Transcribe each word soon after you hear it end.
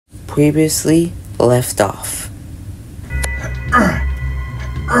previously left off.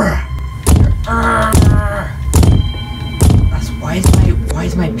 Why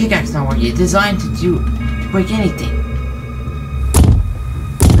is my pickaxe not working? It's designed to break anything.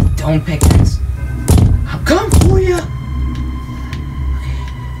 Don't pickaxe. I'm coming for you.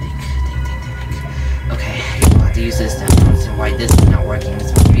 Okay, I'm about to use this now. I don't understand why this is not working.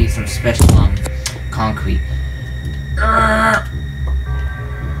 This must be some special concrete.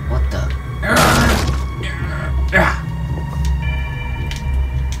 What the?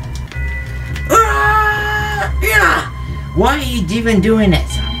 Why are you even doing it?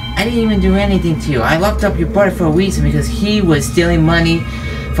 I didn't even do anything to you. I locked up your brother for a reason because he was stealing money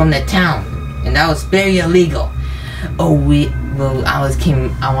from the town, and that was very illegal. I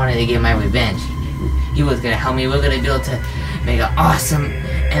wanted to get my revenge. He was gonna help me. We were gonna be able to make an awesome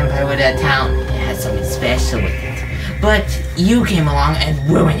empire with that town. It had something special with it. But you came along and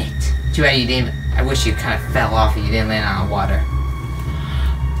ruined it. Too bad you didn't. I wish you kind of fell off and you didn't land on water.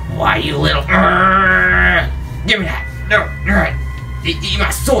 Why, you little? Give me that. No, eat my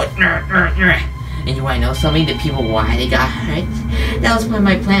sword. And you want to know something? The people, why they got hurt? That was part of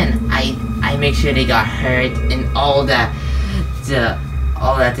my plan. I make sure they got hurt and all that to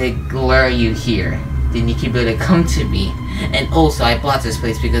lure you here. Then you keep able to come to me. And also, I bought this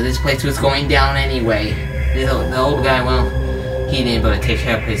place because this place was going down anyway. The old guy, well, he didn't be able to take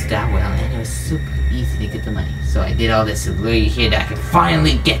care of the place that well, and it was super easy to get the money. So I did all this to lure you here that I could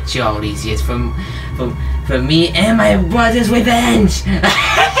finally get you all these years from me and my brother's revenge.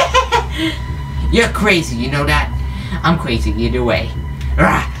 You're crazy, you know that? I'm crazy either way.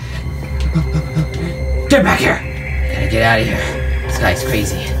 Get back here! Gotta get out of here. This guy's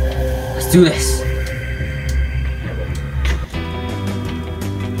crazy. Let's do this.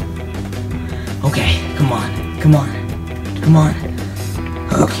 Okay, come on.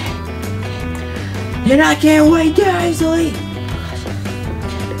 Okay. You're not getting away that easily.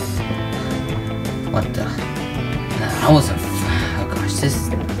 What the? I wasn't. Oh gosh, this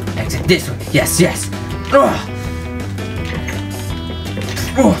exit this one. Yes.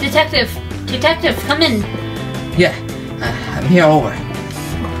 Detective, come in. Yeah, I'm here over.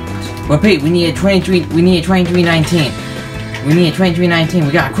 Well, Pete, we need a 2319. We need a 2319.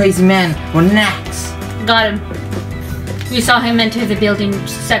 We got a crazy man with an axe. Got him. We saw him enter the building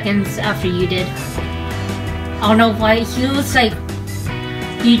seconds after you did. I don't know why he looks like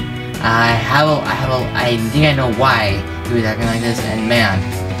he. I think I know why he was acting like this. And man,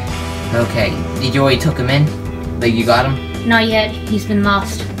 okay, did you already took him in? Like you got him? Not yet. He's been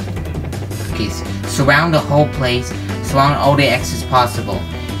lost. Okay, surround the whole place. Surround all the exits possible.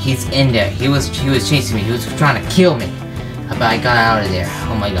 He's in there. He was chasing me. He was trying to kill me. But I got out of there.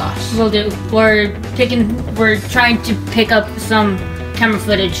 Oh my gosh. Will do. We're trying to pick up some camera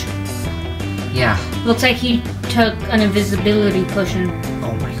footage. Yeah. Looks like he took an invisibility potion.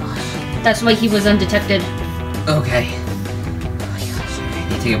 Oh my gosh. That's why he was undetected. Okay. Oh my gosh. I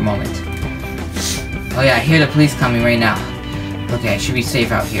need to take a moment. Oh yeah, I hear the police coming right now. Okay, I should be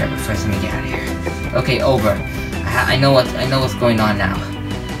safe out here, but first let me get out of here. Okay, over. I know what's going on now.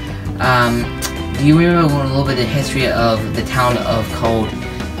 Do you remember a little bit of the history of the town called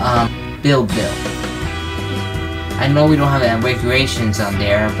Billville? I know we don't have any regulations on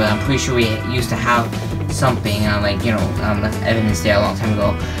there, but I'm pretty sure we used to have something like evidence there a long time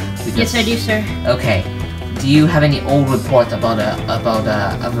ago. Yes, I do, sir. Okay. Do you have any old reports about an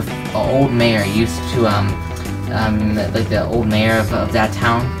old mayor used to like the old mayor of that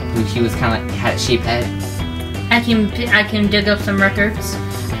town, who he was kind of like had a sheep head? I can dig up some records.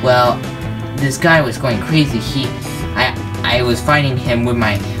 Well, this guy was going crazy. I was fighting him with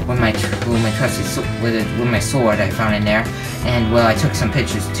my trusty with my sword I found in there, and well, I took some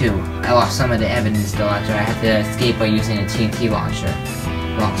pictures too. I lost some of the evidence though after I had to escape by using a TNT launcher.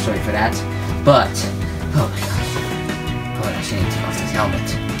 Long story for that, but oh my gosh, I should need to take off this helmet.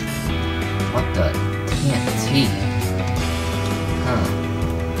 What the TNT? Huh?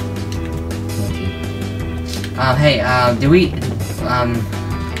 TNT. Hey, do we?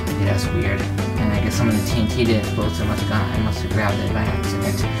 Yeah, that's weird. And I guess some of the TNT didn't explode, so I must have grabbed it by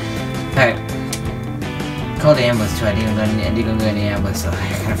accident. Alright. Call the ambulance too. I didn't go in the ambulance, so I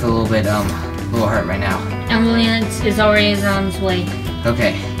kind of feel a little bit hurt right now. Ambulance is already on its way.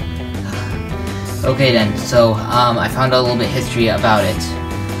 Okay. Okay then. So I found out a little bit of history about it.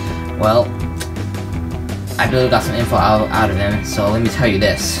 Well, I really got some info out of him. So let me tell you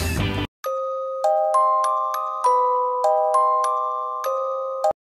this.